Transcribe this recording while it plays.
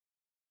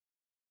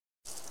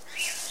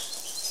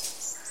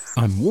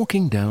I'm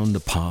walking down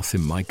the path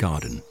in my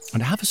garden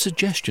and I have a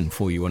suggestion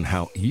for you on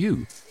how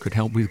you could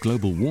help with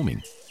global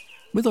warming.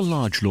 With a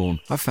large lawn,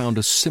 I found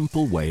a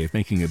simple way of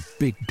making a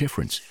big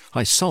difference.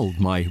 I sold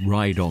my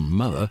ride-on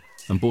mower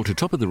and bought a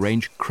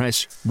top-of-the-range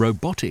Cress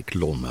robotic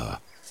lawnmower.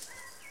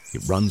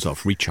 It runs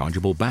off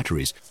rechargeable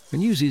batteries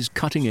and uses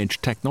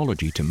cutting-edge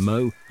technology to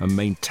mow and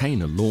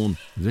maintain a lawn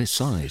this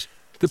size.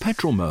 The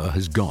petrol mower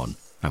has gone,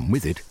 and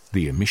with it,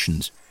 the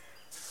emissions.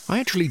 I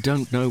actually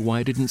don't know why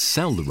I didn't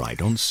sell the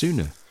ride-on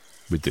sooner.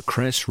 With the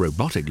Cress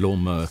robotic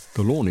lawnmower,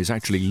 the lawn is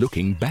actually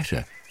looking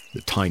better.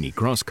 The tiny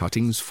grass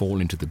cuttings fall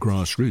into the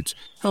grass roots,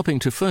 helping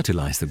to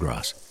fertilize the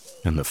grass.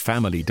 And the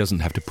family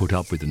doesn't have to put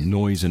up with the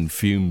noise and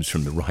fumes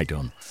from the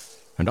ride-on.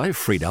 And I've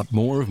freed up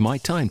more of my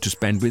time to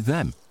spend with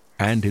them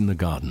and in the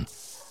garden.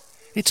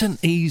 It's an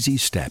easy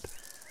step,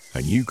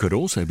 and you could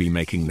also be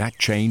making that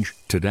change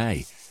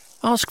today.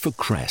 Ask for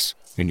Cress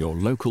in your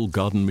local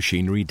garden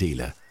machinery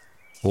dealer,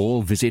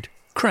 or visit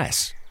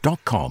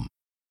cress.com.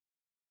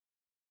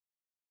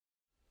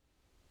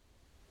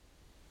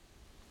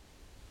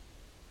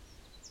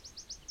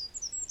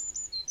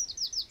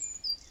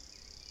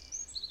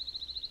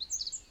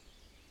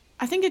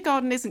 I think a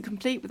garden isn't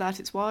complete without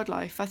its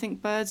wildlife. I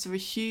think birds are a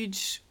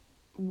huge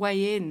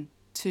way in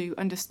to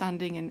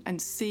understanding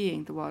and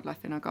seeing the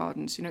wildlife in our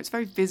gardens. You know, it's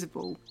very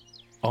visible.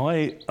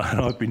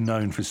 I've been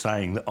known for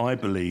saying that I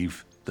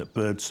believe that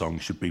birdsong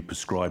should be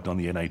prescribed on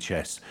the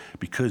NHS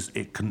because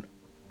it can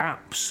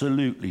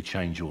absolutely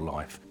change your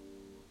life.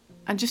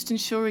 And just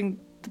ensuring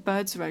the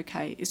birds are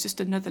okay is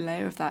just another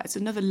layer of that. It's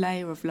another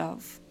layer of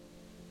love.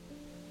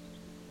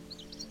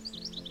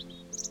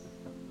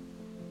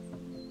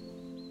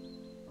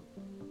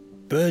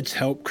 Birds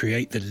help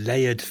create the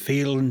layered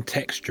feel and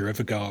texture of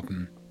a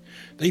garden.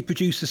 They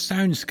produce a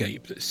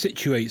soundscape that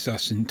situates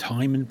us in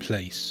time and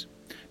place.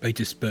 They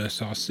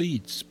disperse our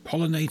seeds,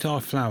 pollinate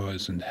our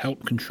flowers, and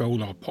help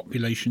control our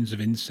populations of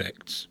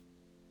insects.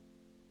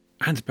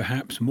 And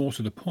perhaps more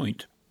to the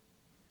point,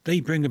 they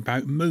bring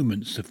about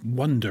moments of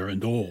wonder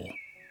and awe.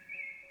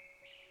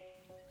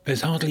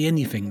 There's hardly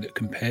anything that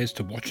compares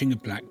to watching a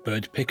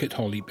blackbird pick at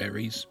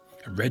hollyberries,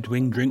 a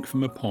redwing drink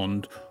from a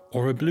pond,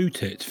 or a blue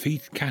tit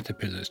feed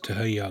caterpillars to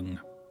her young.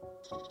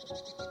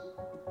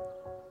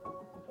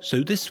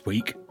 So this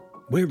week,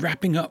 we're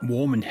wrapping up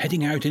warm and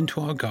heading out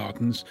into our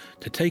gardens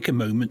to take a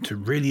moment to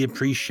really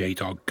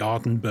appreciate our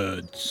garden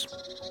birds.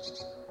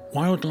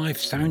 Wildlife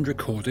sound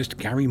recordist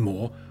Gary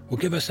Moore will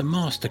give us a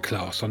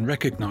masterclass on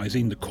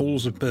recognising the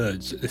calls of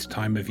birds at this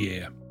time of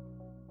year.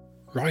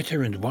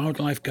 Writer and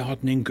wildlife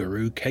gardening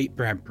guru Kate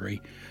Bradbury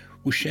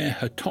will share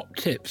her top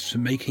tips for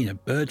making a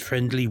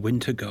bird-friendly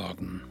winter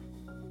garden.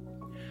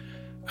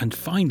 And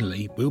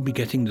finally, we'll be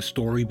getting the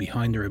story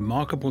behind the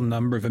remarkable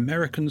number of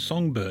American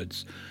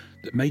songbirds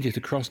that made it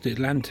across the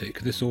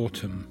Atlantic this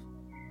autumn.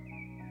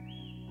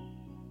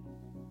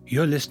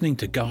 You're listening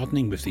to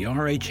Gardening with the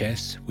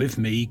RHS with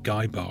me,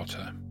 Guy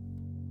Barter.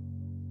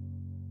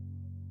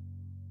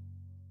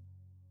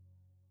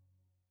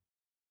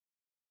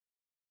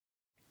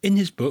 In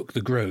his book,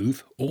 The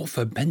Grove,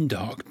 author Ben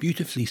Dark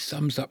beautifully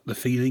sums up the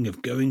feeling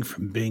of going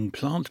from being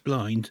plant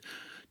blind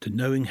to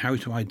knowing how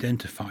to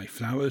identify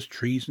flowers,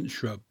 trees and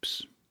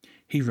shrubs.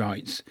 He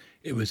writes,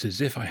 "It was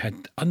as if I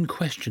had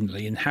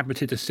unquestionably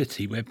inhabited a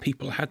city where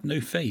people had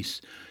no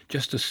face,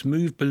 just a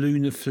smooth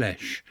balloon of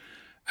flesh,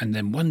 and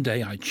then one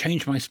day I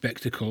changed my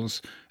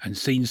spectacles and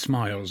seen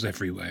smiles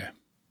everywhere."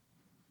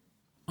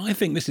 I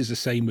think this is the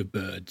same with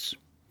birds.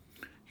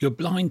 You're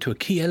blind to a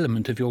key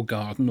element of your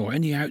garden or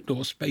any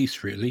outdoor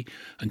space really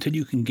until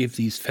you can give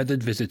these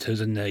feathered visitors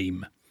a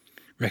name,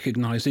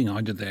 recognising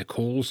either their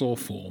calls or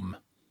form.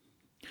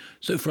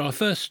 So for our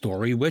first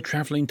story, we're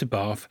travelling to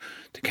Bath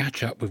to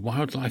catch up with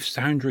wildlife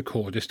sound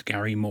recordist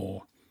Gary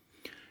Moore.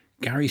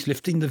 Gary's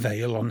lifting the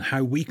veil on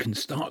how we can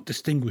start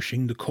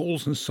distinguishing the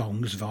calls and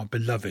songs of our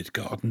beloved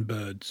garden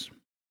birds.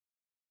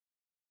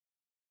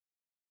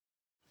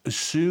 As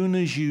soon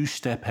as you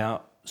step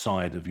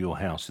outside of your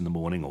house in the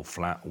morning or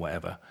flat or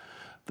whatever,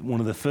 one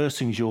of the first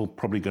things you're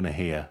probably going to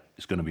hear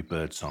is going to be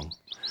birdsong.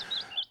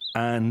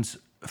 And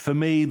for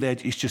me,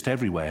 it's just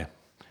everywhere.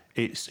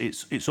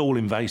 It's all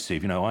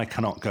invasive. You know, I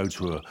cannot go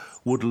to a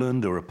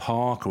woodland or a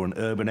park or an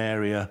urban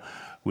area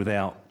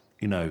without,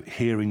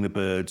 hearing the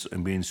birds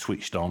and being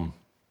switched on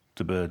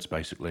to birds,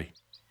 basically.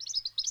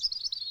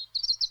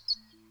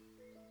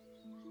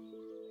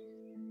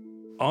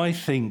 I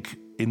think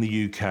in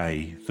the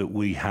UK that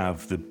we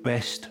have the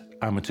best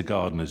amateur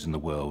gardeners in the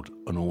world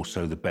and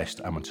also the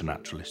best amateur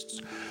naturalists.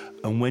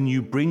 And when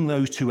you bring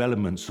those two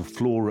elements of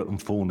flora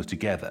and fauna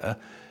together,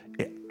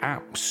 it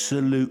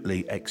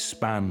absolutely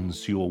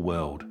expands your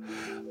world.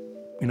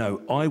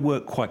 I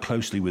work quite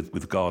closely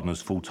with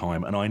gardeners full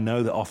time, and I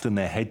know that often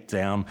they're head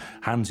down,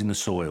 hands in the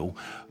soil.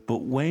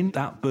 But when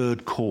that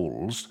bird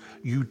calls,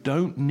 you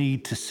don't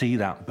need to see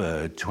that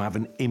bird to have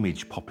an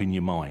image pop in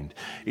your mind.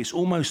 It's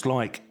almost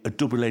like a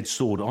double-edged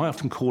sword. I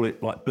often call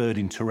it like bird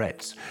in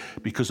Tourette's,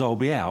 because I'll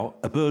be out,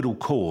 a bird will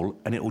call,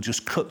 and it will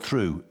just cut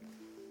through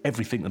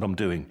everything that I'm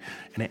doing.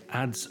 And it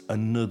adds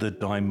another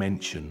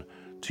dimension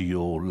to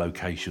your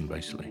location,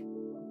 basically.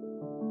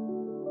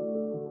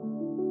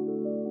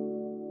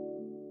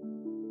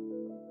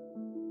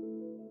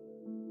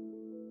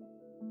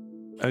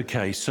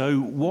 Okay, so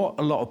what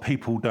a lot of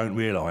people don't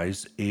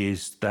realise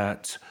is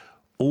that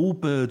all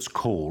birds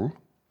call,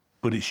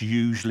 but it's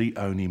usually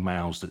only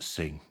males that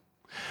sing.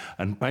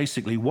 And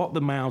basically what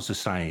the males are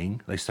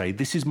saying, they say,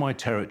 this is my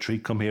territory,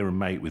 come here and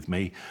mate with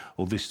me,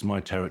 or this is my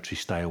territory,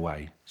 stay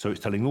away. So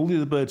it's telling all the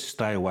other birds to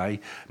stay away,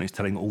 and it's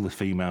telling all the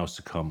females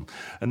to come.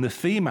 And the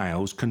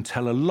females can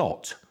tell a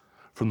lot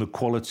from the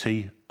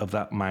quality of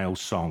that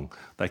male's song.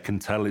 They can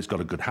tell it's got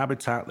a good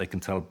habitat, they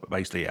can tell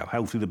basically how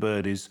healthy the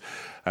bird is.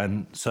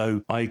 And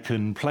so I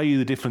can play you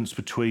the difference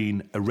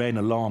between a wren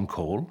alarm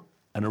call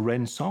and a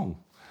wren song.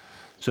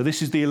 So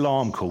this is the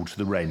alarm call to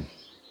the wren.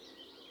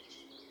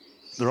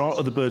 There are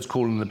other birds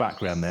calling in the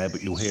background there,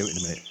 but you'll hear it in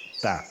a minute.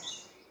 That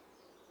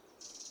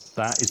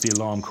is the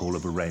alarm call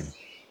of a wren.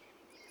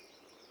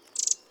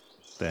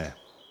 There.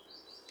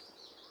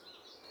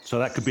 So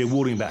that could be a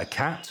warning about a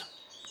cat.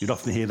 You'd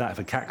often hear that if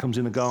a cat comes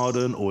in the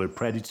garden or a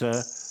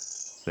predator.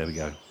 There we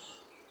go.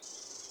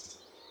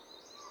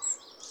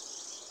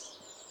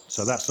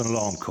 So that's an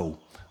alarm call.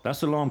 That's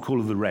the alarm call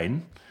of the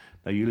wren.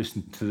 Now you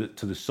listen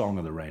to the song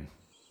of the wren.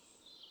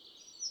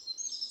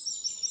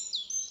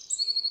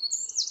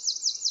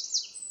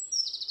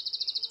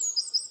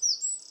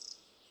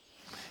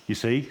 You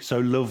see, so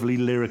lovely,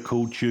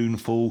 lyrical,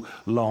 tuneful,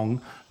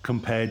 long,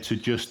 compared to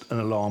just an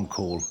alarm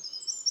call.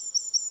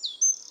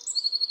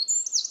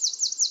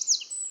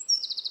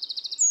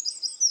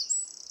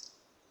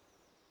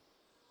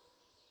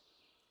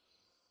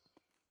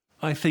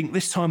 I think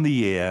this time of the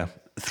year,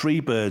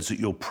 3 birds that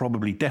you're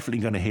probably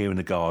definitely going to hear in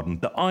the garden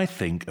that I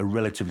think are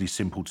relatively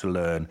simple to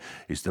learn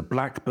is the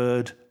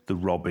blackbird, the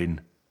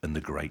robin, and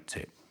the great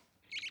tit.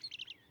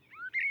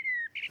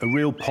 A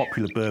real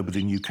popular bird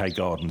within UK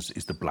gardens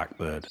is the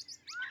blackbird.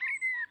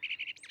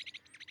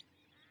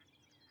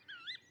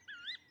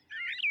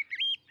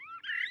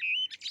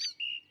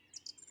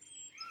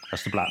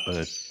 That's the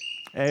blackbird.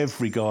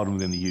 Every garden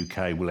within the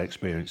UK will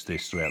experience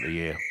this throughout the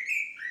year.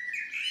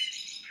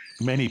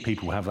 Many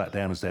people have that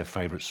down as their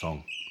favourite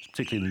song,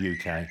 particularly in the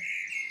UK.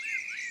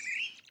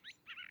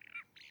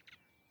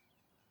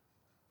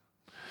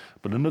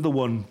 But another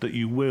one that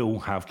you will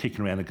have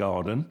kicking around the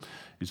garden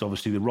is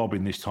obviously the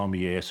robin this time of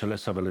year. So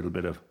let's have a little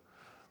bit of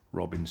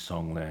robin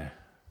song there.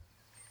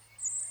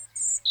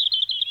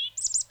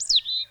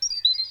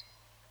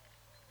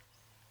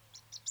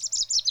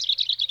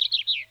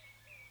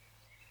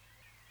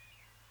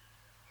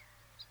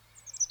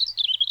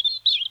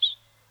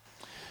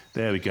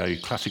 There we go,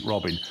 classic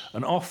robin.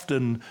 And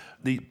often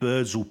the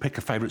birds will pick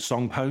a favourite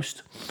song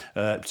post,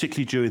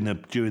 particularly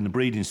during the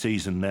breeding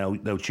season.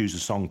 They'll choose a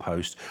song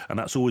post, and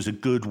that's always a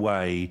good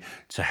way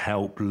to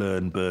help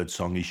learn bird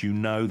song. Is you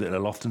know that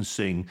they'll often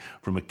sing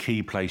from a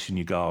key place in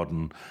your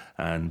garden,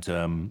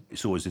 and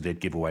it's always a dead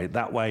giveaway.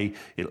 That way,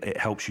 it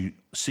helps you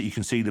see. You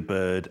can see the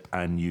bird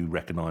and you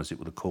recognise it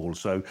with a call.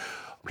 So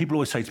people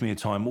always say to me at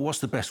the time, "Well, what's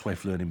the best way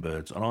for learning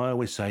birds?" And I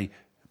always say,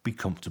 be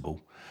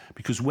comfortable.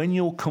 Because when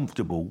you're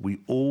comfortable, we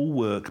all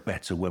work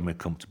better when we're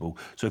comfortable.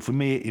 So for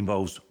me, it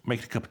involves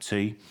making a cup of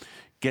tea,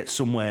 get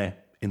somewhere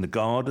in the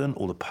garden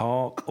or the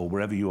park or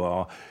wherever you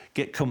are,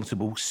 get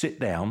comfortable, sit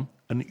down,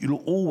 and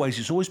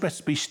it's always best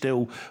to be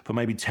still for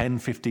maybe 10,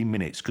 15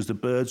 minutes because the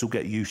birds will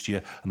get used to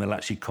you and they'll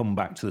actually come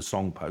back to the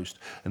song post.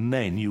 And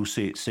then you'll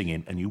see it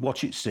singing and you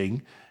watch it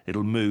sing,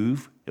 it'll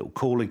move, it'll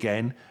call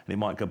again, and it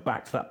might go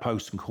back to that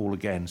post and call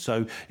again.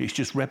 So it's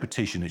just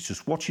repetition. It's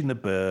just watching the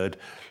bird,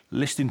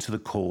 listening to the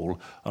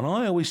call. And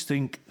I always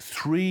think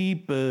 3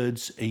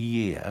 birds a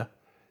year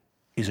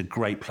is a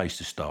great place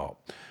to start.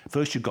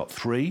 First you've got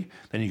 3,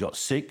 then you've got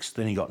 6,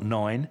 then you've got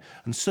 9.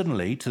 And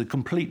suddenly, to the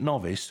complete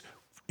novice,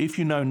 if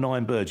you know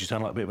 9 birds, you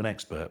sound like a bit of an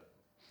expert.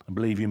 And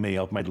believe you me,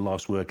 I've made a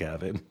life's work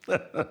out of it.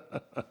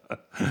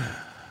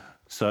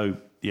 So,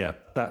 yeah,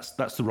 that's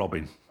the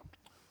robin.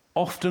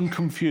 Often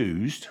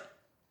confused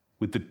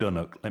with the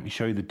dunnock. Let me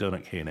show you the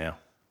dunnock here now.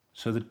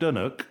 So the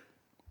dunnock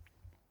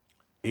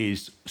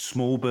is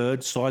small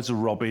bird, size of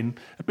robin,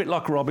 a bit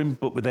like a robin,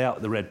 but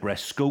without the red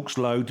breast. Skulks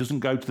low, doesn't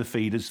go to the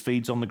feeders,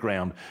 feeds on the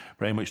ground,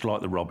 very much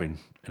like the robin.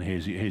 And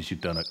here's your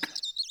dunnock.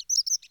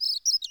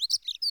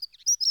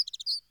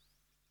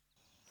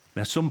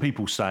 Now, some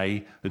people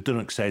say the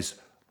dunnock says,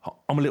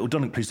 "I'm a little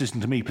dunnock, please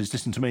listen to me, please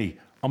listen to me.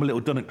 I'm a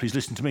little dunnock, please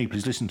listen to me,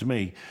 please listen to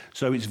me."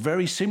 So it's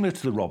very similar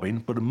to the robin,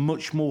 but a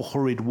much more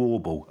hurried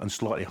warble and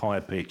slightly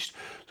higher pitched.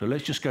 So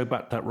let's just go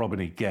back to that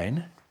robin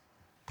again.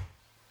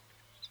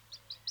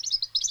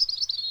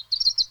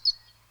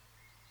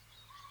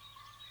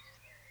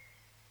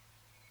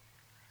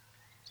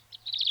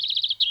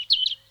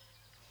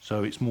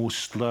 So it's more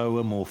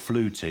slower, more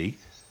fluty.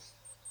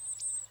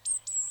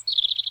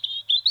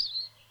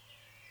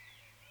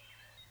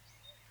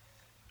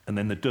 And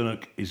then the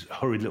dunnock is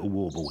hurried little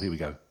warble. Here we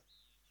go.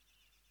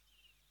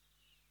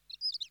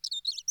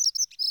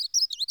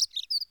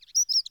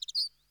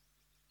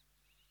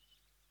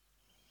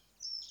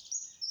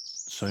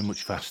 so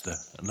much faster.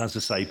 And as I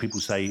say, people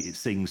say it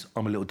sings,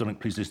 I'm a little Dunnock,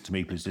 please listen to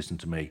me, please listen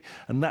to me.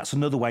 And that's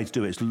another way to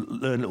do it, is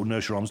learn little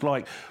nursery rhymes,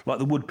 like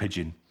the wood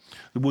pigeon.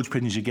 The wood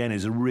pigeon, again,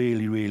 is a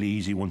really, really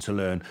easy one to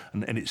learn.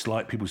 And it's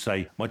like people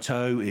say, my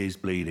toe is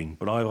bleeding.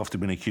 But I've often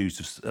been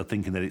accused of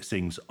thinking that it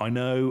sings, I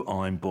know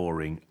I'm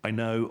boring. I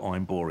know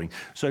I'm boring.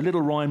 So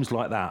little rhymes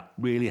like that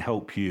really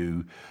help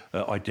you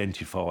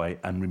identify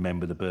and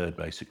remember the bird,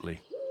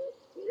 basically.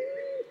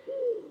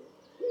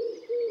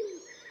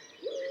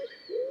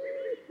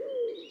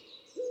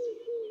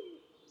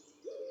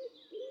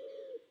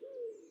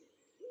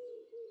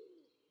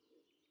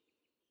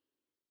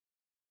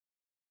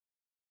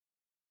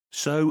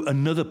 So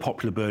another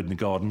popular bird in the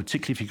garden,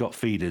 particularly if you've got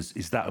feeders,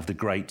 is that of the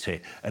great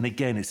tit. And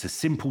again, it's a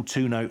simple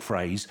 2-note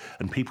phrase,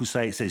 and people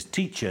say it says,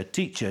 teacher,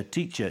 teacher,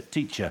 teacher,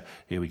 teacher.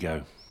 Here we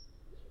go.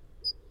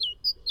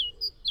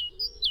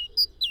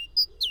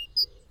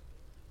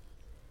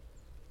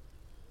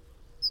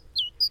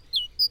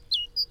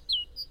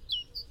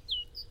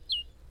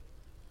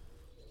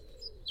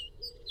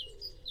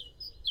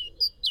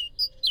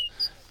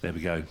 There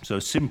we go. So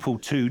a simple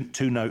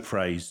two-note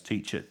phrase,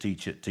 teacher,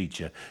 teacher,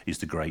 teacher, is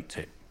the great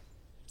tit.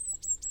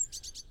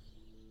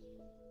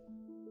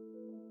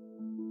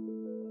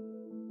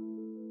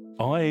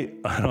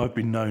 I've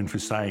been known for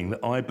saying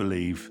that I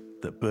believe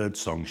that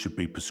birdsong should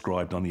be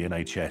prescribed on the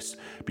NHS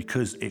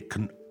because it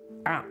can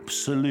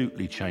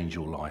absolutely change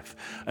your life.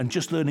 And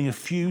just learning a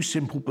few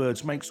simple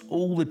birds makes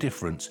all the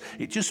difference.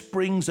 It just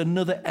brings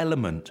another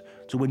element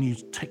to when you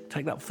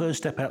take that first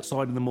step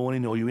outside in the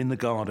morning or you're in the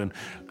garden.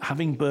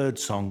 Having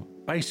birdsong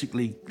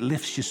basically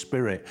lifts your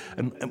spirit.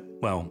 And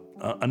well,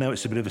 I know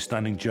it's a bit of a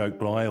standing joke,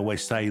 but I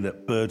always say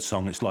that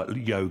birdsong, it's like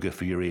yoga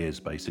for your ears,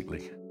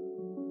 basically.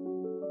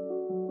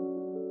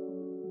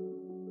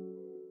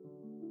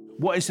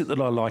 What is it that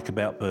I like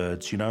about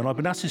birds, And I've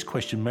been asked this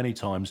question many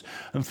times.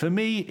 And for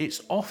me, it's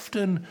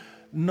often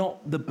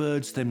not the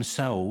birds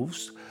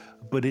themselves,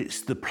 but it's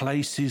the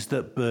places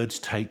that birds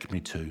take me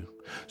to.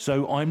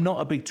 So I'm not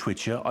a big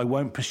twitcher. I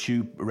won't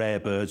pursue rare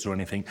birds or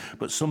anything,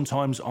 but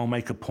sometimes I'll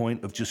make a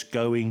point of just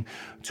going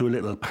to a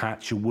little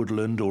patch of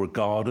woodland or a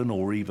garden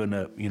or even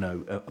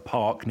a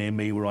park near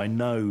me where I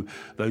know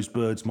those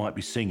birds might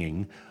be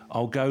singing.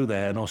 I'll go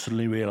there and I'll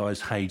suddenly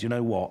realise, hey, do you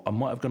know what? I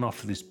might have gone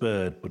after this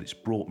bird, but it's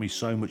brought me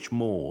so much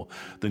more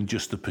than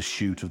just the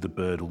pursuit of the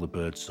bird or the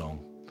bird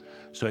song.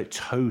 So it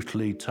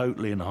totally,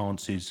 totally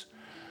enhances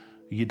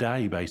your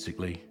day,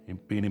 basically, in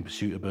being in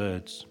pursuit of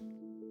birds.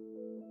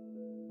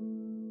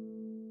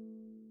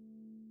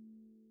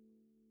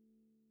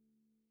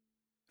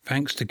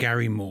 Thanks to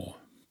Gary Moore.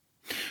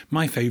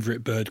 My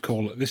favourite bird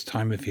call at this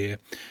time of year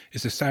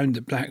is the sound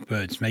that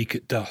blackbirds make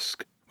at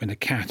dusk when a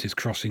cat is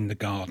crossing the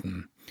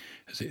garden,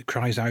 as it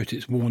cries out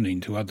its warning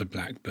to other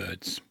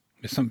blackbirds.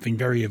 There's something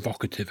very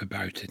evocative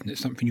about it, and it's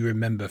something you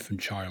remember from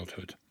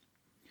childhood.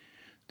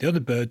 The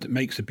other bird that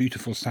makes a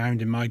beautiful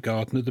sound in my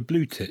garden are the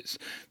blue tits.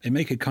 They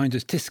make a kind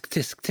of tisk,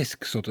 tisk,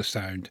 tisk sort of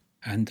sound,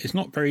 and it's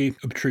not very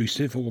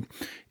obtrusive or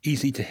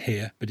easy to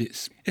hear, but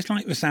it's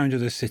like the sound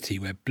of the city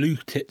where blue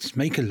tits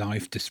make a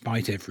life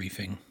despite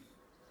everything.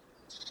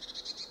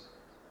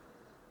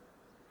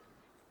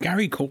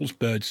 Gary calls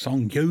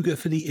birdsong yoga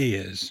for the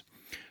ears,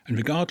 and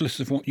regardless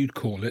of what you'd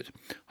call it,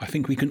 I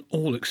think we can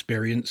all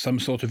experience some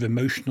sort of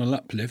emotional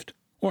uplift,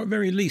 or at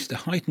very least a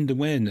heightened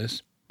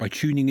awareness, by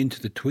tuning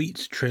into the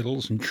tweets,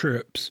 trills and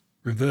chirps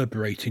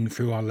reverberating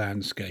through our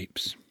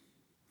landscapes.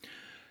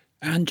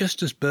 And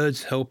just as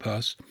birds help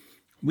us,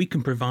 we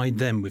can provide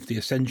them with the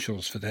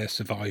essentials for their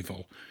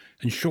survival,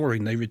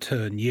 ensuring they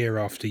return year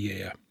after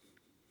year.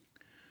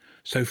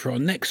 So for our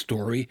next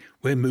story,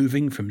 we're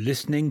moving from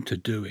listening to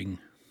doing.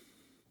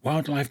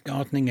 Wildlife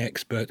gardening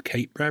expert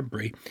Kate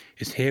Bradbury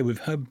is here with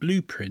her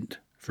blueprint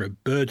for a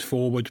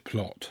bird-forward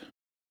plot.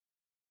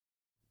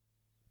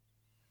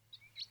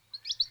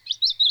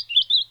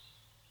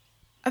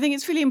 I think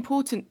it's really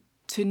important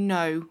to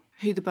know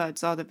who the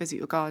birds are that visit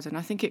your garden.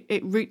 I think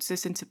it roots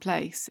us into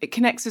place. It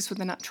connects us with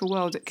the natural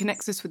world. It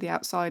connects us with the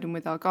outside and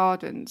with our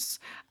gardens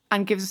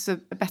and gives us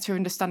a better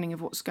understanding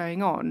of what's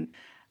going on.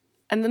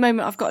 And at the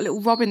moment, I've got a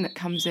little robin that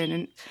comes in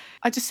and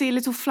I just see a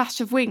little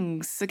flash of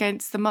wings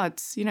against the mud.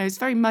 It's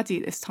very muddy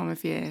at this time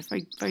of year,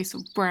 very, very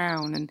sort of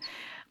brown, and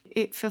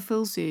it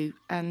fulfills you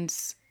and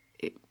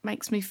it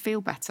makes me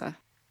feel better.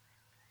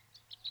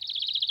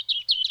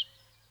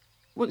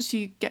 Once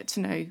you get to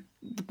know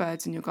the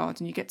birds in your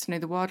garden, you get to know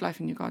the wildlife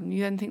in your garden,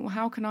 you then think, well,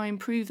 how can I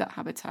improve that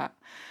habitat?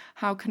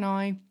 How can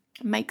I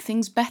make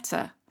things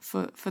better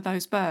for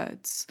those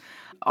birds?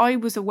 I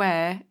was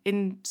aware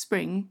in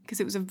spring,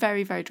 because it was a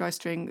very, very dry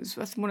spring, it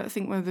was one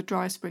of the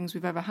driest springs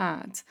we've ever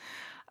had,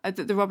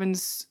 that the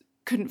robins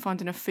couldn't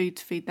find enough food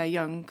to feed their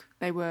young.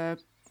 They were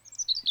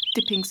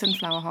dipping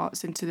sunflower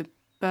hearts into the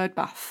bird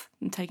bath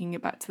and taking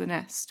it back to the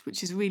nest,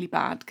 which is really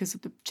bad because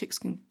the chicks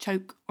can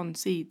choke on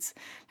seeds.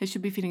 They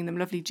should be feeding them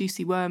lovely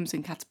juicy worms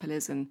and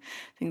caterpillars and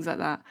things like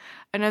that.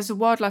 And as a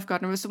wildlife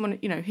gardener, as someone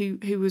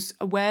who was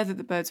aware that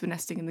the birds were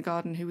nesting in the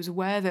garden, who was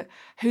aware that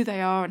who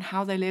they are and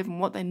how they live and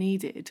what they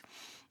needed,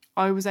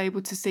 I was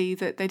able to see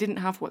that they didn't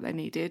have what they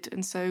needed.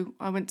 And so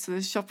I went to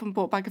the shop and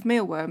bought a bag of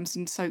mealworms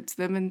and soaked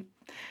them, and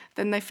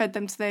then they fed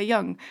them to their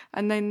young.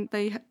 And then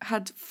they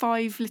had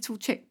 5 little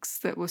chicks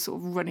that were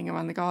sort of running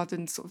around the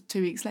garden sort of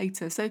 2 weeks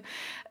later. So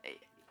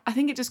I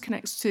think it just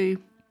connects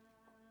to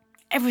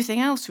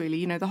everything else, really.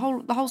 You know, the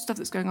whole stuff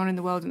that's going on in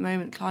the world at the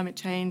moment, climate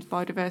change,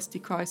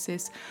 biodiversity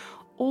crisis,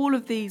 all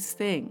of these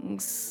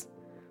things,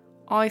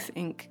 I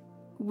think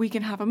we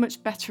can have a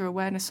much better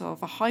awareness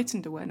of, a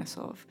heightened awareness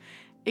of,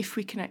 if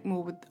we connect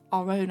more with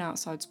our own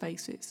outside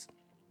spaces.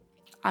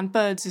 And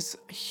birds is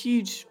a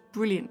huge,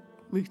 brilliant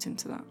route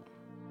into that.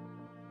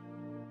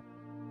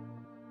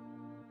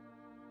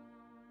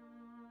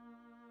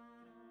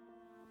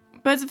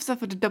 Birds have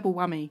suffered a double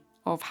whammy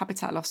of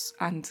habitat loss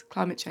and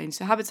climate change.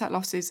 So habitat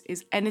loss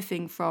is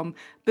anything from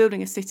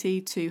building a city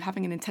to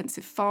having an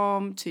intensive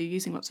farm to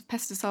using lots of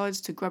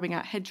pesticides to growing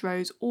out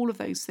hedgerows. All of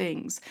those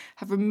things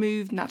have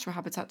removed natural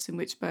habitats in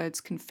which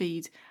birds can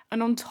feed.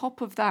 And on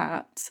top of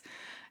that,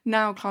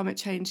 now climate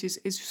change is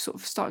sort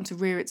of starting to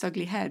rear its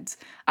ugly head.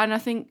 And I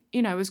think,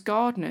 you know, as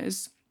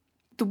gardeners,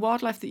 the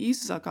wildlife that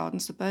uses our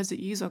gardens, the birds that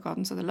use our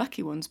gardens, are the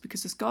lucky ones,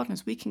 because as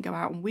gardeners we can go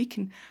out and we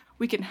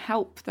can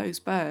help those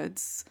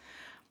birds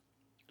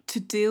to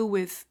deal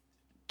with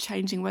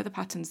changing weather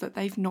patterns that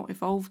they've not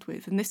evolved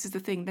with. And this is the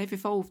thing, they've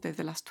evolved over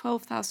the last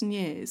 12,000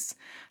 years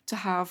to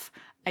have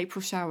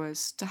April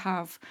showers, to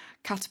have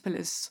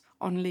caterpillars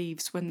on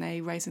leaves when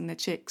they're raising their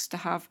chicks, to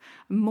have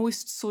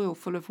moist soil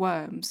full of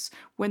worms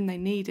when they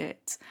need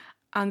it.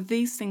 And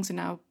these things are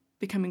now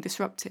becoming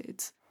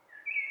disrupted.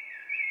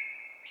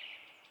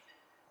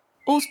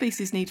 All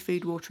species need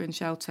food, water and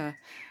shelter.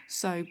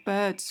 So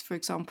birds, for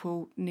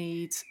example,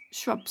 need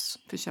shrubs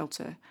for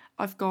shelter.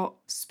 I've got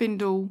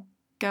spindle,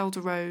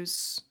 Guelder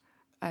rose,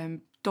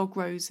 dog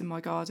rose in my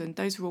garden.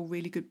 Those are all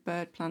really good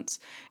bird plants.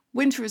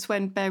 Winter is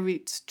when bare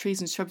root trees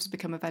and shrubs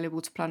become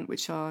available to plant,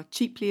 which are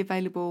cheaply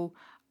available.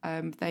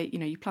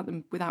 You plant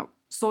them without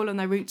soil on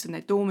their roots and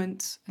they're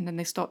dormant, and then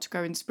they start to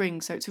grow in spring.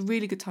 So it's a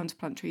really good time to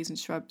plant trees and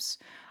shrubs.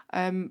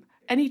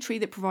 Any tree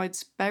that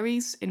provides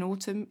berries in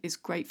autumn is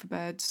great for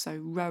birds. So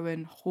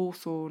rowan,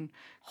 hawthorn,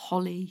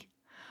 holly.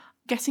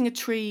 Getting a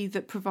tree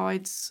that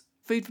provides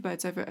food for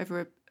birds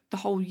over the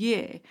whole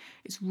year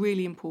is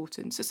really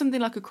important. So something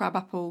like a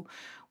crabapple,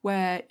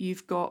 where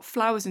you've got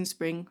flowers in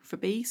spring for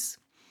bees,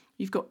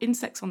 you've got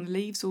insects on the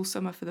leaves all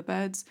summer for the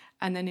birds,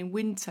 and then in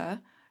winter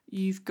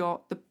you've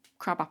got the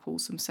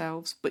crabapples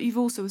themselves. But you've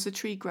also, as a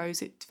tree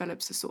grows, it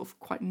develops a sort of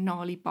quite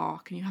gnarly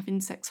bark, and you have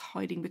insects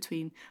hiding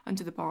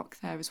under the bark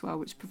there as well,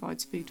 which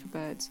provides food for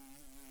birds.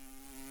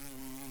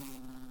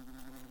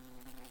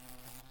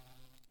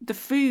 The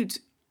food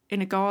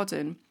in a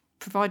garden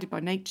provided by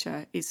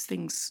nature is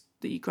things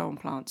that you grow on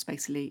plants,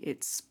 basically.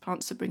 It's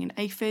plants that bring in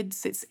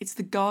aphids. It's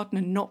the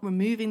gardener not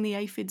removing the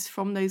aphids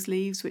from those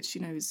leaves, which, you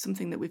know, is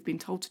something that we've been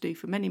told to do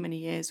for many, many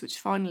years, which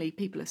finally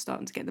people are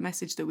starting to get the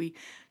message that we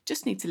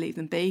just need to leave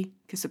them be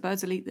because the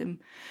birds will eat them.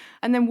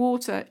 And then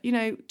water, you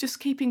know,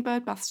 just keeping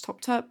bird baths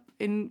topped up.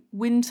 In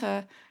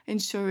winter,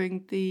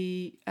 ensuring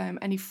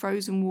any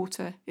frozen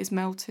water is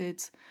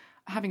melted.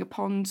 Having a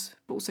pond,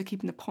 but also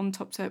keeping the pond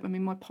topped up. I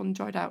mean, my pond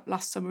dried out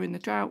last summer in the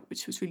drought,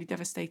 which was really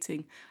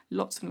devastating.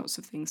 Lots and lots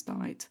of things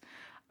died.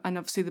 And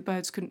obviously the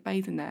birds couldn't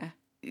bathe in there.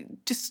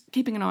 Just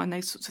keeping an eye on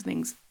those sorts of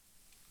things.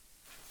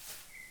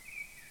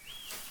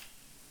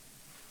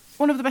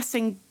 One of the best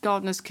things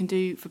gardeners can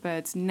do for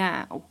birds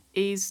now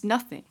is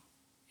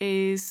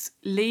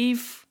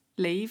leave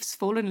leaves,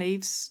 fallen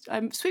leaves,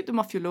 sweep them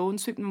off your lawn,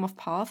 sweep them off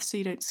paths so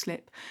you don't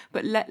slip,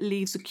 but let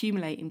leaves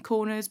accumulate in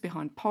corners,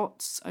 behind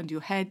pots, under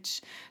your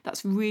hedge.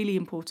 That's really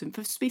important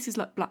for species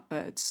like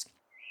blackbirds.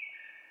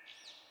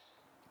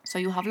 So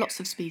you'll have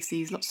lots of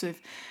species, lots of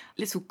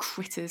little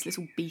critters,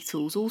 little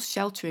beetles, all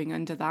sheltering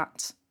under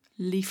that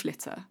leaf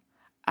litter.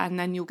 And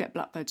then you'll get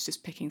blackbirds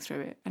just picking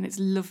through it. And it's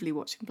lovely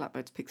watching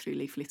blackbirds pick through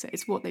leaf litter.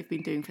 It's what they've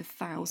been doing for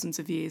thousands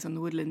of years on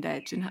the woodland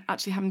edge, and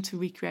actually having to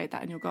recreate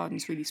that in your garden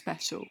is really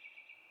special.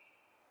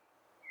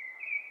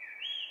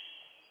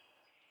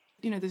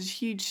 You know, there's a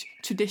huge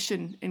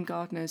tradition in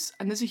gardeners,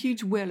 and there's a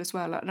huge will as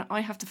well. And I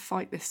have to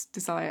fight this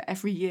desire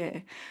every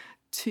year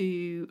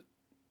to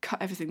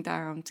cut everything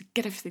down, to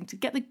get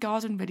the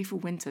garden ready for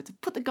winter, to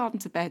put the garden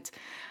to bed.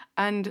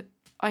 And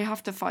I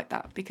have to fight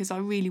that because I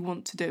really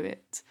want to do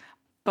it.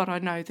 But I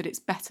know that it's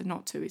better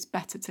not to. It's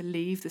better to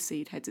leave the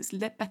seed heads. It's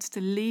better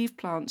to leave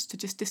plants to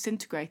just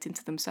disintegrate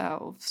into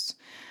themselves,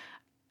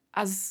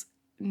 as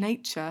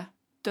nature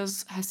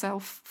does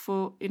herself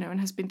for, you know, and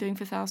has been doing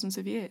for thousands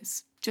of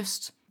years.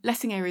 Just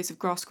letting areas of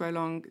grass grow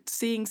long,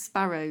 seeing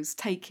sparrows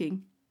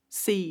taking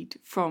seed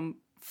from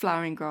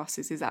flowering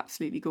grasses is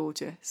absolutely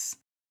gorgeous.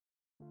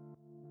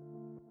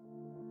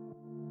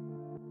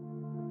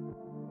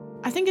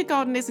 I think a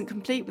garden isn't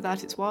complete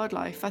without its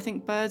wildlife. I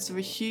think birds are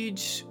a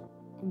huge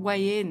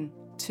way in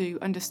to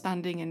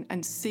understanding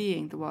and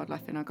seeing the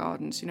wildlife in our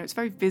gardens. You know, it's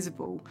very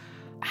visible.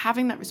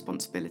 Having that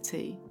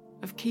responsibility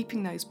of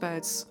keeping those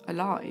birds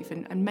alive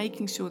and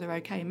making sure they're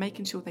okay,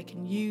 making sure they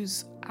can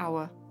use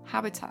our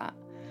habitat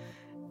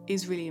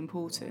is really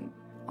important.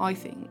 I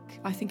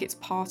think it's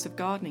part of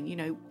gardening. You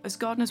know, as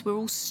gardeners, we're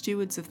all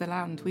stewards of the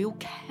land. We all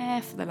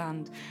care for the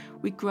land.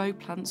 We grow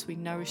plants, we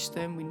nourish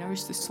them, we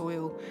nourish the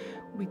soil,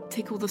 we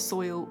tickle the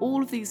soil.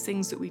 All of these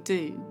things that we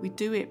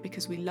do it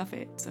because we love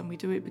it, and we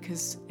do it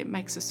because it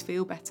makes us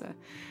feel better.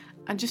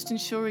 And just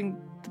ensuring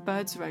the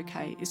birds are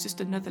okay is just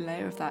another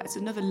layer of that. It's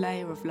another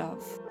layer of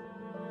love.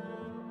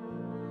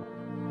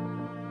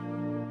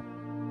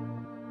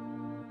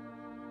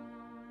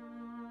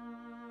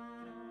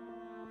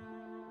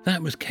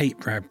 That was Kate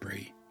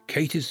Bradbury.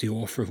 Kate is the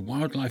author of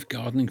Wildlife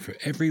Gardening for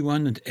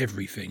Everyone and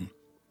Everything.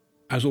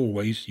 As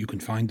always, you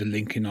can find the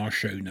link in our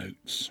show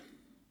notes.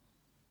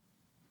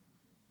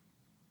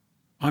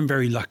 I'm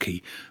very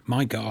lucky.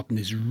 My garden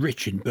is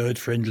rich in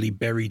bird-friendly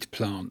berried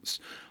plants.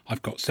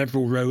 I've got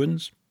several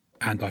rowans,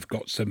 and I've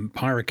got some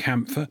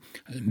pyracantha,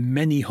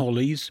 many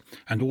hollies,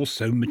 and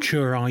also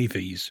mature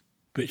ivies,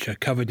 which are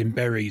covered in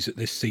berries at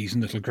this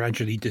season that will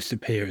gradually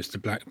disappear as the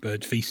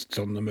blackbird feasts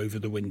on them over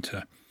the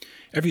winter.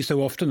 Every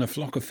so often a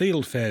flock of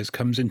fieldfares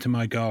comes into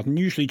my garden,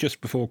 usually just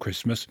before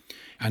Christmas,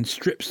 and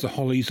strips the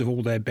hollies of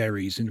all their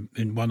berries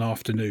in one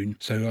afternoon.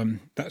 So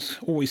that's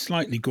always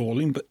slightly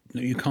galling, but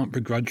you can't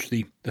begrudge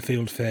the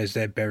fieldfares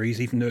their berries,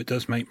 even though it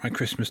does make my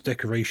Christmas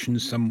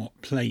decorations somewhat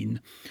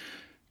plain.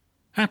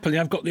 Happily,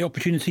 I've got the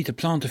opportunity to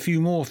plant a few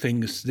more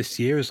things this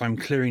year as I'm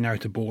clearing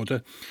out a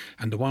border,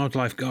 and the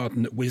wildlife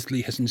garden at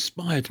Wisley has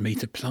inspired me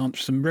to plant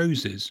some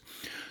roses.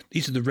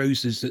 These are the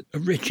roses that are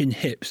rich in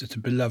hips that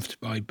are beloved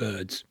by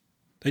birds.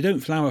 They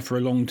don't flower for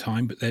a long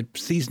time, but their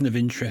season of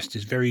interest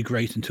is very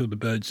great until the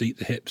birds eat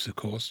the hips, of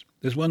course.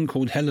 There's one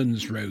called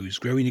Helen's Rose,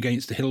 growing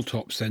against the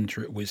hilltop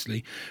centre at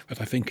Wisley, that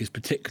I think is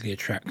particularly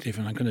attractive,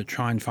 and I'm going to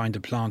try and find a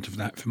plant of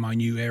that for my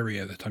new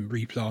area that I'm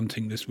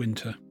replanting this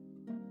winter.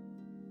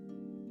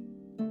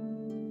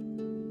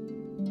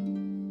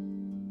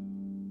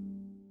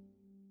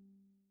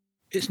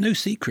 It's no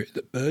secret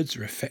that birds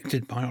are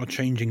affected by our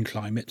changing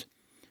climate.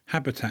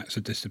 Habitats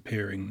are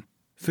disappearing.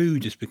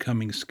 Food is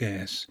becoming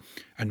scarce,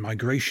 and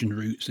migration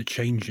routes are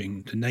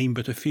changing, to name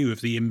but a few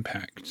of the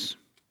impacts.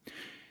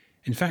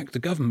 In fact, the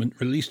government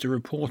released a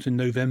report in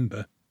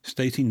November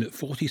stating that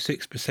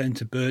 46%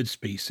 of bird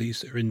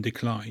species are in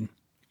decline.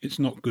 It's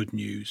not good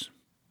news.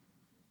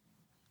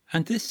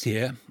 And this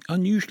year,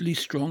 unusually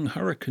strong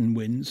hurricane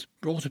winds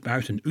brought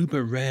about an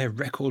uber-rare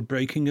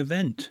record-breaking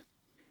event.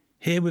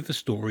 Here with the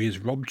story is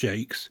Rob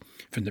Jakes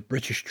from the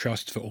British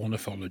Trust for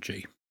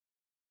Ornithology.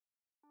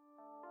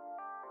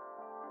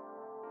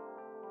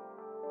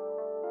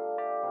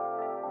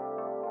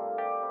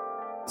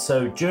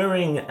 So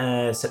during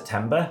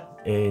September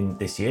in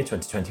this year,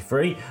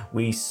 2023,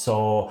 we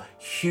saw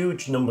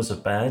huge numbers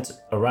of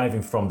birds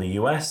arriving from the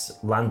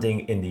US,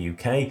 landing in the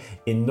UK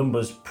in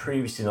numbers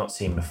previously not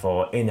seen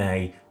before. In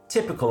a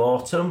typical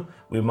autumn,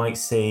 we might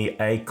see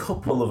a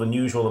couple of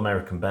unusual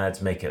American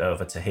birds make it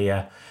over to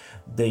here.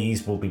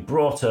 These will be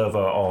brought over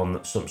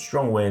on some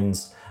strong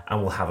winds,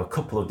 and we'll have a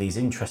couple of these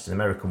interesting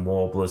American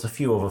warblers, a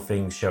few other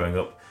things showing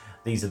up.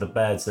 These are the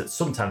birds that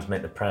sometimes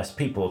make the press.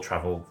 People will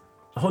travel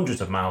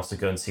hundreds of miles to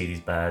go and see these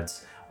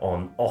birds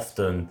on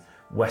often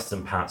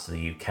western parts of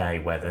the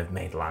UK where they've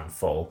made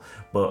landfall.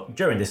 But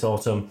during this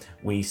autumn,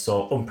 we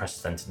saw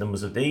unprecedented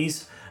numbers of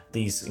these.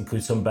 These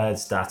include some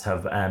birds that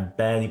have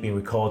barely been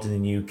recorded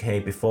in the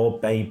UK before: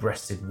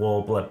 bay-breasted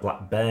warbler,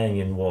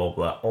 Blackburnian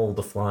warbler,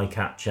 alder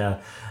flycatcher,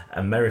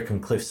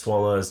 American cliff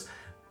swallows,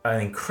 an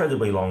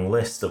incredibly long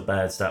list of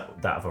birds that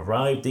have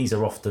arrived. These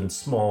are often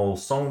small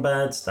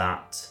songbirds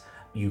that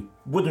you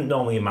wouldn't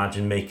normally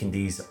imagine making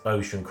these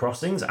ocean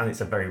crossings, and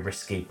it's a very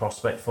risky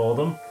prospect for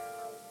them.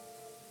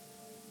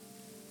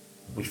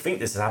 We think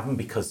this has happened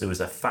because there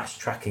was a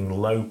fast-tracking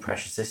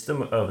low-pressure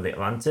system over the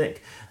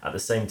Atlantic at the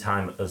same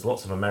time as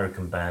lots of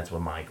American birds were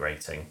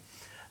migrating.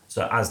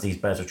 So as these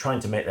birds were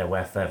trying to make their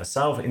way further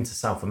south into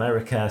South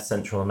America,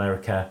 Central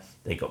America,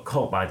 they got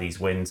caught by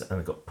these winds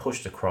and got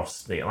pushed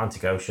across the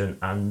Atlantic Ocean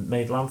and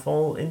made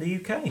landfall in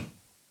the UK.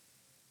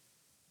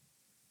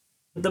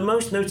 The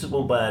most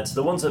notable birds,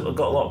 the ones that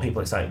got a lot of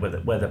people excited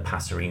with, were the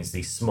passerines,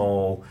 these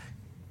small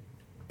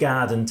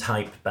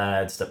garden-type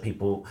birds that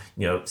people,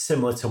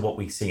 similar to what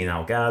we see in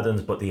our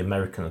gardens, but the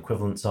American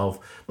equivalents of.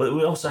 But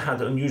we also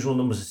had unusual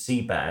numbers of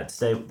seabirds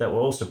that were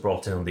also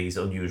brought in on these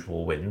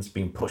unusual winds,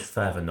 being pushed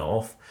further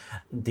north.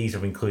 These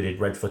have included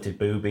red-footed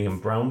booby and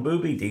brown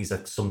booby. These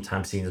are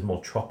sometimes seen as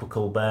more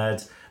tropical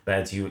birds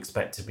you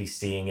expect to be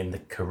seeing in the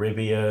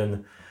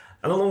Caribbean.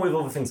 And along with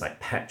other things like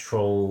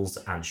petrels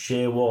and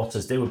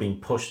shearwaters, they were being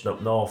pushed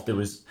up north. There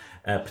was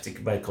a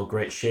particular bird called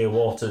great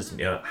shearwaters,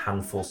 a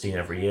handful seen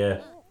every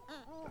year.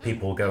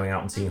 People were going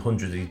out and seeing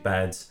hundreds of these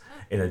birds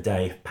in a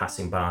day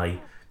passing by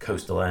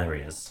coastal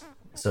areas.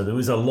 So there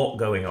was a lot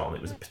going on.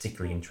 It was a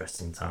particularly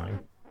interesting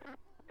time.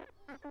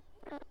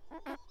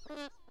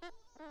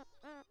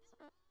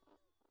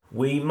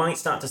 We might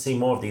start to see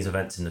more of these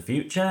events in the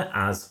future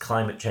as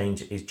climate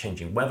change is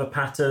changing weather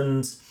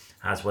patterns,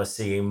 as we're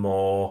seeing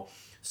more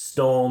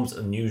storms,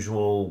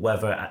 unusual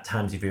weather at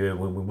times of year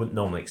when we wouldn't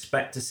normally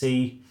expect to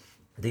see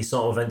these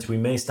sort of events. We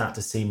may start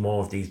to see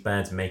more of these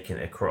birds making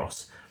it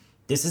across.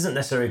 This isn't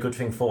necessarily a good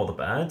thing for the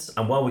birds,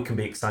 and while we can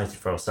be excited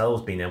for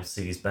ourselves being able to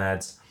see these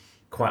birds,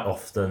 quite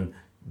often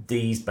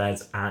these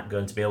birds aren't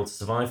going to be able to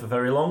survive for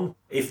very long.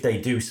 If they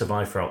do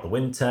survive throughout the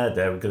winter,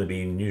 they're going to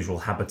be in unusual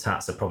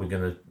habitats. They're probably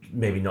going to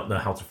maybe not know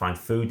how to find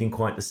food in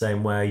quite the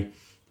same way.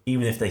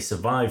 Even if they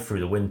survive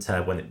through the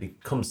winter, when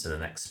it comes to the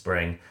next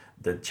spring,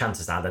 the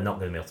chances are they're not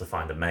going to be able to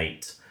find a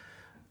mate,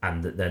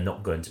 and that they're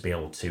not going to be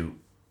able to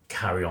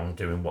carry on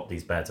doing what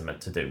these birds are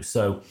meant to do.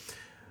 So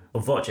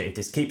unfortunately, if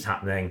this keeps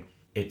happening,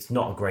 it's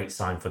not a great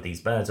sign for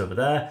these birds over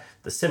there.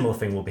 The similar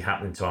thing will be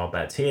happening to our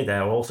birds here.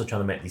 They're also trying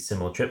to make these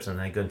similar trips, and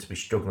they're going to be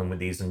struggling with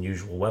these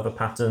unusual weather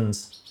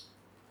patterns.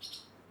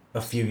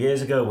 A few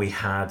years ago, we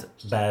had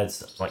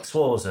birds like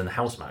swallows and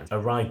house martins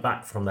arrive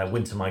back from their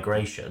winter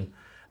migration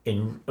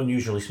in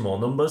unusually small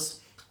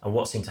numbers. And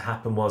what seemed to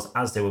happen was,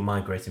 as they were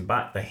migrating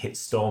back, they hit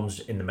storms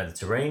in the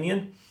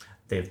Mediterranean.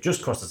 They've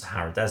just crossed the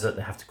Sahara Desert.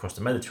 They have to cross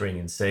the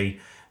Mediterranean Sea.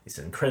 It's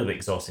an incredibly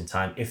exhausting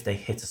time. If they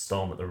hit a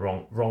storm at the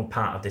wrong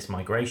part of this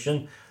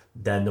migration,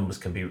 their numbers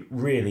can be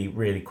really,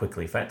 really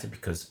quickly affected,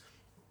 because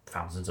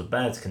thousands of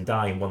birds can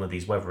die in one of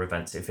these weather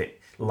events. If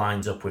it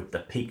lines up with the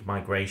peak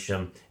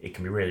migration, it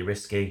can be really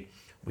risky.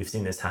 We've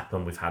seen this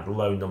happen. We've had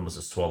low numbers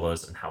of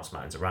swallows and house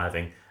martins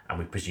arriving, and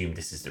we presume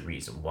this is the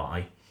reason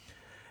why.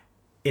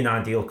 In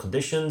ideal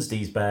conditions,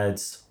 these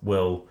birds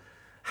will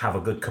have a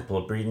good couple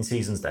of breeding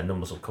seasons. Their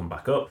numbers will come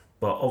back up.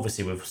 But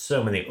obviously with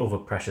so many other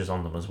pressures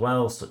on them as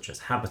well, such as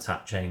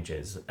habitat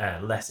changes,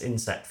 less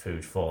insect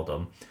food for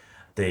them,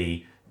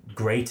 the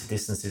greater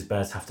distances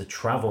birds have to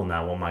travel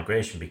now on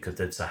migration because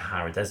the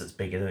Sahara Desert's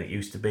bigger than it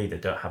used to be. They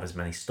don't have as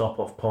many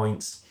stop-off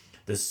points.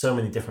 There's so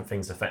many different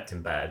things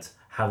affecting birds.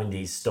 Having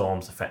these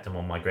storms affect them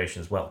on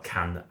migration as well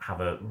can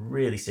have a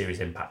really serious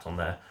impact on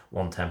their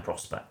long-term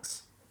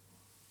prospects.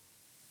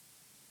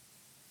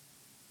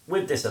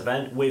 With this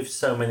event, with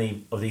so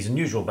many of these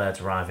unusual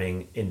birds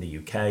arriving in the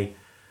UK,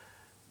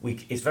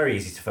 it's very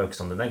easy to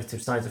focus on the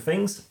negative sides of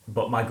things,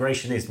 but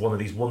migration is one of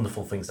these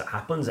wonderful things that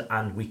happens,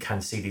 and we can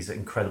see these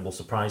incredible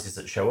surprises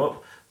that show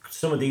up.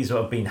 Some of these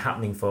have been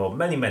happening for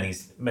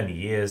many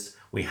years.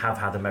 We have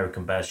had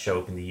American birds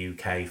show up in the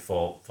UK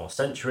for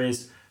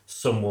centuries.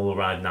 Some will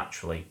arrive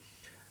naturally,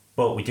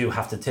 but we do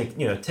have to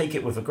take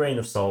it with a grain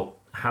of salt,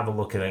 have a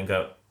look at it and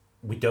go,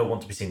 we don't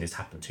want to be seeing this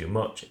happen too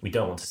much. We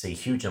don't want to see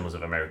huge numbers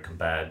of American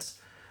birds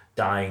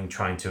dying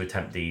trying to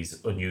attempt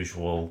these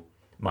unusual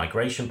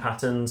migration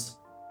patterns.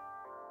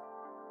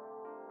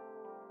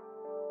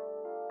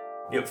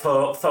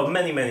 For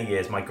many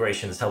years,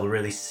 migration has held a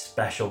really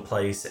special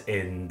place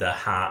in the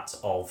heart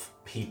of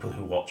people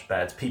who watch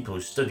birds, people who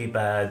study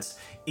birds.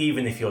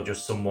 Even if you're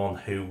just someone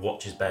who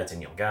watches birds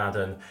in your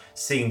garden,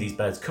 seeing these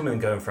birds coming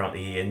and going throughout the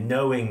year,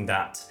 knowing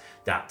that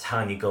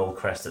tiny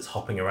goldcrest that's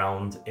hopping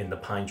around in the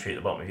pine tree at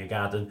the bottom of your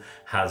garden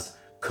has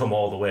come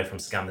all the way from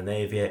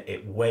Scandinavia.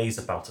 It weighs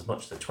about as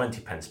much as a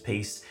 20 pence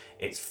piece.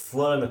 It's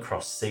flown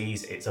across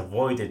seas. It's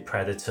avoided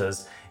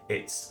predators.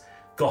 It's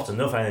got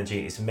enough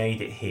energy. It's made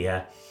it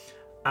here.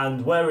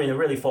 And we're in a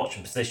really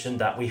fortunate position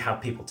that we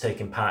have people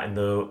taking part in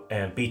the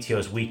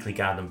BTO's weekly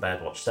Garden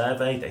Birdwatch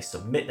survey. They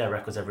submit their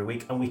records every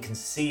week, and we can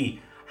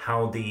see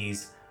how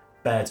these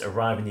birds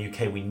arrive in the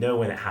UK. We know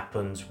when it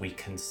happens. We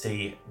can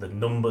see the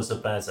numbers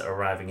of birds that are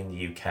arriving in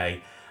the UK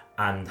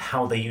and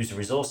how they use the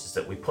resources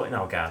that we put in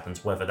our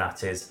gardens, whether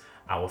that is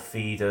our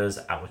feeders,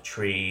 our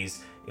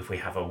trees, if we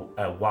have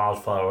a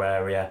wildflower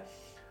area.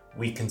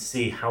 We can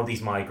see how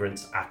these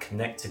migrants are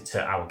connected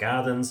to our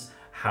gardens,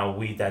 how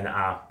we then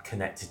are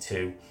connected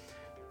to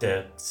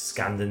the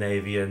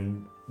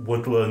Scandinavian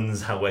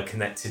woodlands, how we're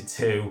connected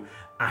to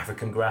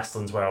African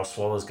grasslands where our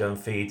swallows go and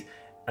feed.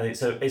 And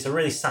it's a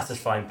really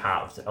satisfying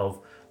part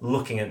of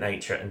looking at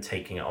nature and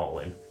taking it all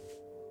in.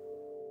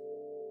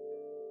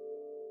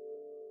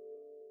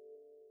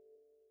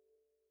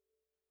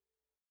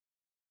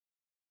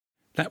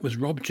 That was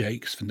Rob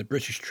Jakes from the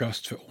British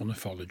Trust for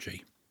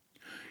Ornithology.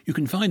 You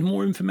can find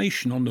more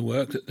information on the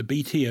work that the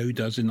BTO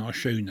does in our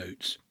show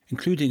notes,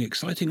 including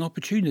exciting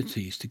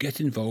opportunities to get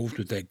involved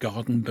with their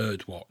Garden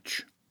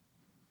Birdwatch.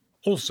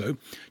 Also,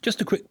 just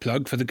a quick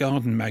plug for the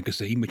Garden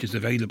magazine, which is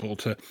available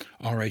to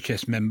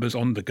RHS members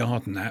on the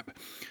Garden app.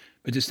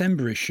 The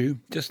December issue,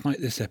 just like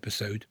this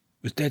episode,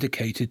 was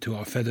dedicated to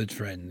our feathered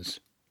friends.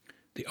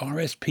 The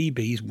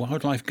RSPB's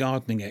wildlife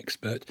gardening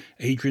expert,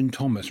 Adrian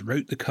Thomas,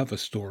 wrote the cover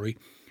story,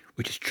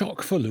 which is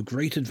chock full of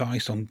great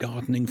advice on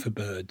gardening for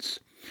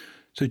birds.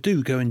 So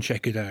do go and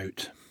check it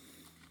out.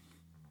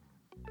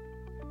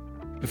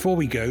 Before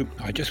we go,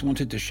 I just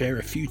wanted to share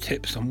a few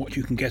tips on what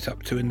you can get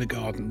up to in the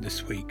garden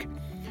this week.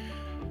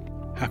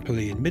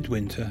 Happily, in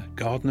midwinter,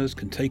 gardeners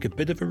can take a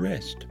bit of a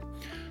rest.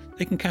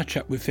 They can catch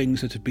up with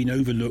things that have been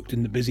overlooked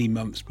in the busy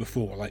months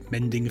before, like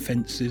mending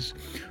fences,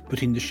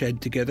 putting the shed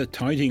together,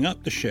 tidying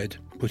up the shed,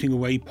 putting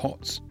away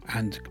pots,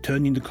 and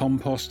turning the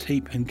compost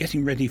heap and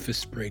getting ready for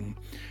spring.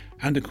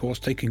 And of course,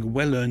 taking a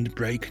well-earned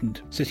break and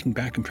sitting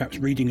back and perhaps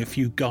reading a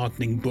few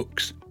gardening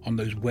books on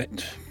those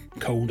wet,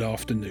 cold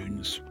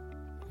afternoons.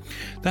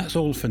 That's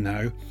all for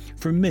now.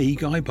 From me,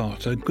 Guy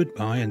Barter,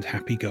 goodbye and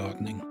happy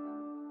gardening.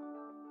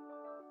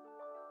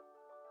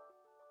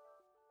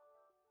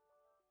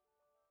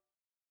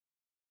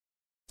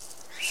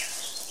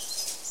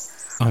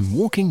 I'm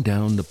walking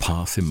down the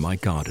path in my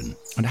garden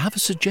and I have a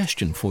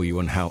suggestion for you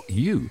on how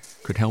you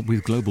could help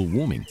with global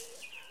warming.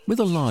 With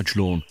a large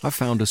lawn, I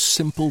found a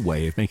simple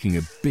way of making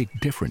a big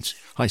difference.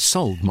 I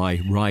sold my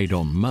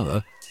ride-on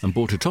mower and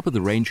bought a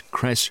top-of-the-range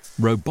Cress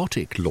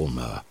robotic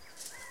lawnmower.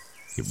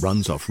 It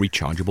runs off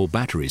rechargeable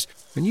batteries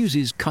and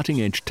uses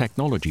cutting-edge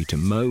technology to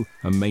mow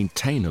and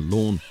maintain a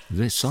lawn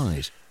this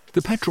size.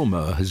 The petrol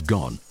mower has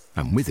gone,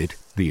 and with it,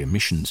 the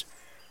emissions.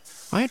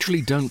 I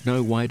actually don't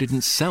know why I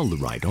didn't sell the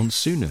ride-on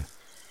sooner.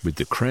 With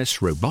the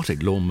Cress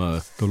robotic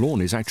lawnmower, the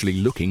lawn is actually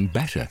looking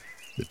better.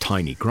 The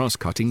tiny grass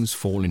cuttings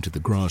fall into the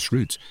grass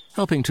roots,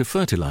 helping to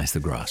fertilize the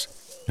grass.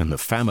 And the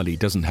family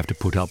doesn't have to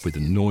put up with the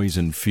noise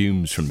and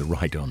fumes from the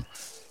ride-on.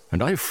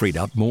 And I've freed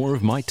up more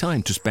of my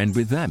time to spend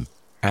with them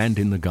and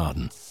in the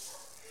garden.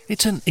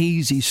 It's an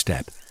easy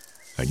step,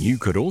 and you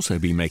could also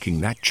be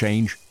making that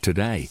change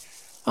today.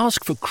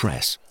 Ask for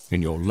Cress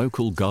in your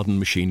local garden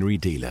machinery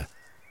dealer,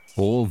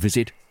 or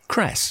visit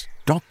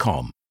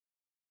cress.com.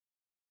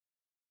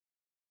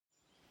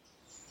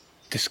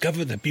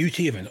 Discover the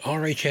beauty of an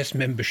RHS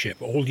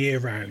membership all year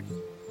round.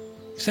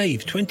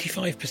 Save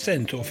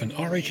 25% off an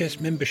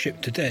RHS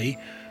membership today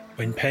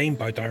when paying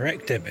by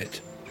direct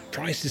debit.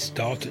 Prices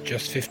start at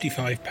just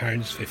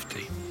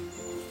 £55.50.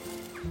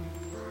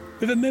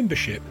 With a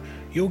membership,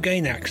 you'll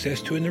gain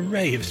access to an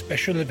array of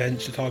special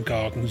events at our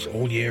gardens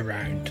all year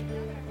round.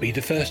 Be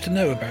the first to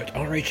know about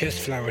RHS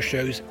flower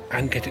shows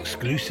and get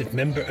exclusive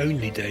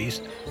member-only days,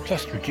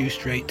 plus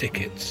reduced rate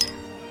tickets.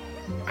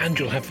 And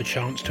you'll have the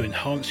chance to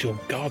enhance your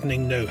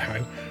gardening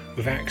know-how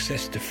with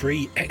access to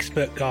free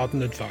expert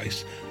garden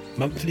advice,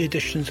 monthly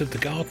editions of the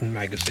Garden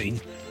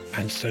magazine,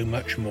 and so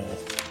much more.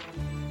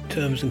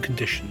 Terms and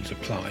conditions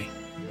apply.